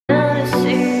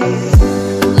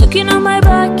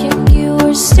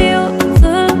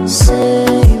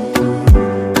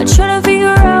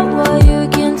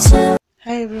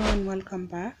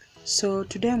welcome back. So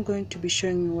today I'm going to be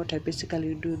showing you what I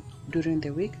basically do during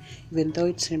the week, even though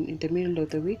it's in the middle of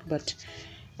the week, but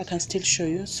I can still show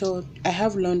you. So I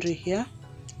have laundry here.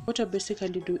 What I basically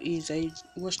do is I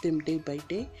wash them day by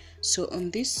day. So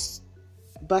on this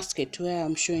basket where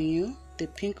I'm showing you, the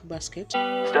pink basket.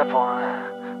 Step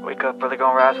 1, wake up early,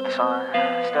 gonna rise with the sun.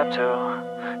 Step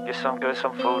 2, get some good,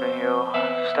 some food in you.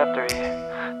 Step 3,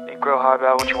 think real hard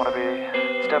about what you wanna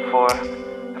be. Step 4,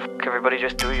 everybody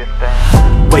just do your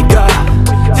thing. Wake up,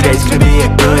 today's gonna be a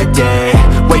good day.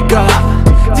 Wake up,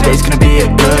 today's gonna be a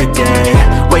good day.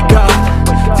 Wake up,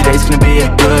 today's gonna be a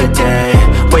good day.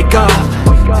 Wake up,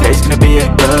 today's gonna be a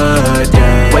good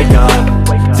day. Wake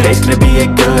up, today's gonna be a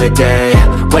good day.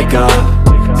 Wake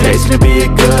up, today's gonna be a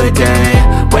good day.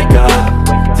 Wake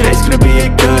up, today's gonna be a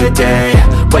good day.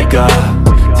 Wake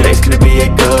up, today's gonna be a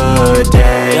good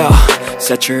day. Yo,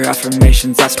 set your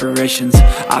affirmations, aspirations.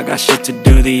 I got shit to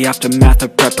do, the aftermath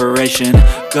of preparation.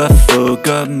 Good food,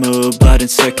 good mood, blood in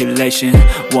circulation.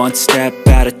 One step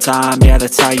at a time, yeah,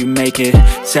 that's how you make it.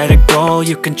 Set a goal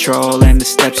you control and the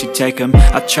steps you take them.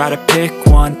 I try to pick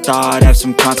one thought, have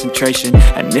some concentration.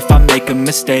 And if I make a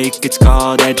mistake, it's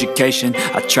called education.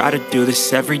 I try to do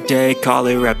this every day, call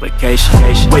it replication.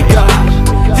 Wake up,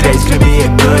 today's gonna be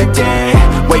a good day.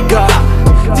 Wake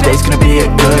up, today's gonna be a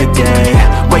good day.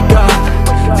 Wake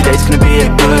up, today's gonna be a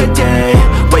good day.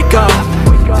 Wake up,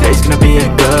 today's gonna be a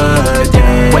good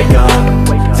day. Wake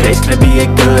up, today's gonna be a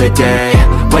good day.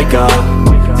 Wake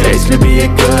up, today's gonna be a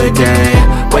good day.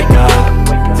 Wake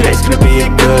up, today's gonna be a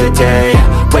good day.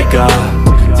 Wake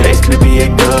up, today's gonna be a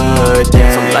good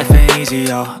day. So life ain't easy,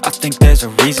 yo, I think there's a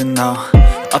reason though.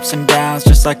 Ups and downs,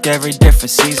 just like every different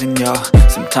season, yo.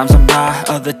 Sometimes I'm high,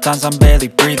 other times I'm barely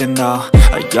breathing, though.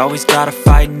 I always gotta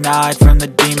fight and hide from the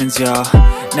demons, yo.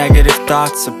 Negative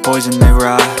thoughts are poison, they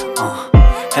rot.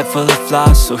 Head full of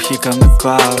flies, so here come the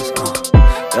clouds.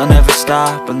 They'll never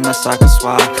stop unless I can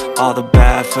swap all the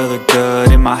bad for the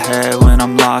good in my head when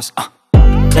I'm lost.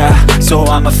 Yeah, so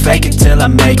I'ma fake it till I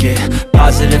make it.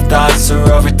 Positive thoughts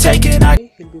are overtaken.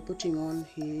 He'll be putting on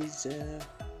his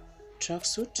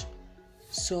tracksuit.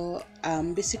 So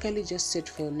I'm basically just set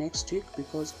for next week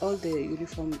because all the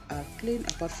uniform are clean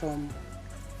apart from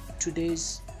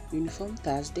today's uniform,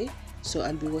 Thursday. So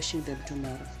I'll be washing them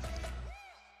tomorrow.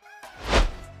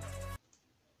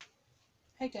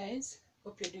 Hi guys,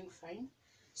 hope you're doing fine.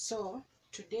 So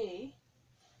today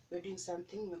we're doing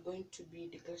something. We're going to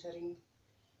be decluttering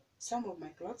some of my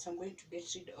clothes. I'm going to get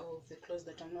rid of the clothes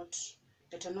that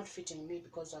are not fitting me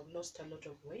because I've lost a lot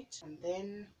of weight. And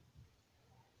then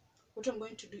what I'm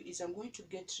going to do is I'm going to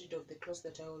get rid of the clothes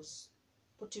that I was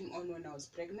putting on when I was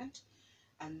pregnant,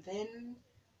 and then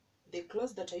the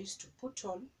clothes that I used to put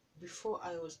on before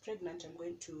I was pregnant, I'm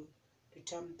going to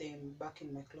return them back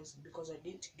in my closet because I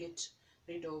didn't get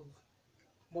rid of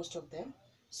most of them.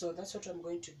 So that's what I'm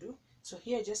going to do. So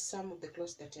here are just some of the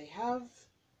clothes that I have,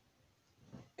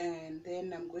 and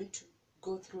then I'm going to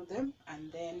go through them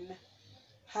and then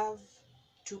have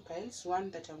two piles, one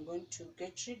that I'm going to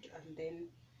get rid and then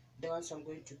the ones I'm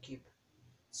going to keep.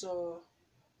 So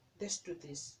let's do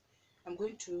this. I'm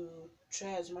going to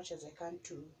try as much as I can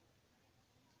to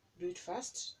do it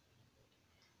fast,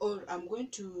 or I'm going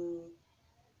to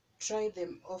try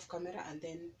them off camera and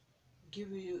then give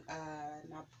you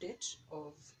an update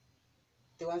of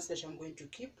the ones that I'm going to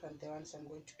keep and the ones I'm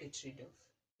going to get rid of.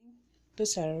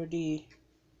 Those I already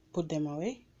put them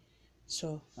away,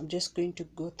 so I'm just going to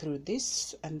go through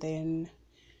this and then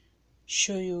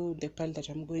show you the pile that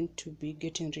I'm going to be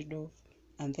getting rid of,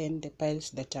 and then the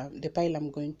pile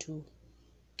I'm going to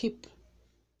keep.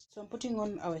 So I'm putting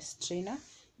on our strainer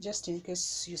just in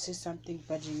case you see something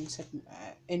budging inside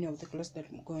any of the clothes that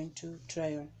I'm going to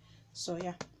try on. So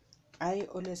yeah, I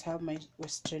always have my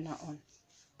strainer on,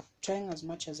 trying as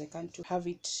much as I can to have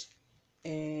it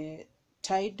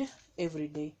tied every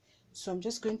day. So I'm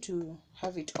just going to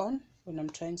have it on when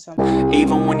I'm trying something.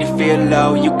 Even when you feel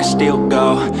low, you can still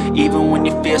go. Even when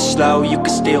you feel slow, you can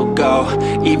still go.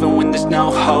 Even when there's no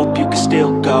hope, you can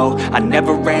still go. I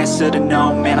never answer to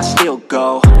no, man, I still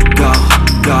go. Go,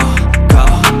 go, go,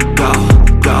 go,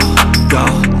 go,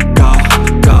 go, go,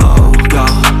 go, go,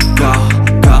 go,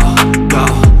 go, go,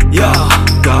 yo,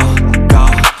 go, go,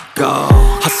 go.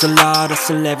 Hustle hard,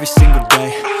 hustle every single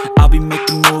day. I'll be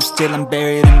making moves till I'm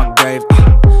buried in my grave.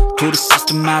 To the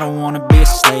system, I don't wanna be a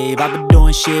slave. I've been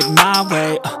doing shit my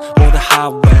way, or the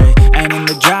highway. And in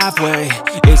the driveway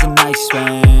is a nice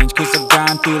range, cause I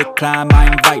grind through the climb,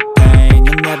 I invite pain.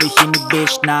 You'll never hear me,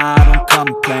 bitch, nah, I don't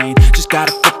complain. Just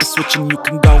gotta flip the switch and you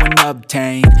can go and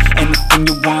obtain anything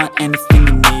you want, anything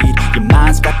you need. Your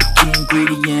mind's got the key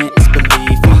ingredient, it's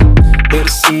belief. They'll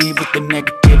deceive with the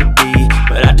negativity.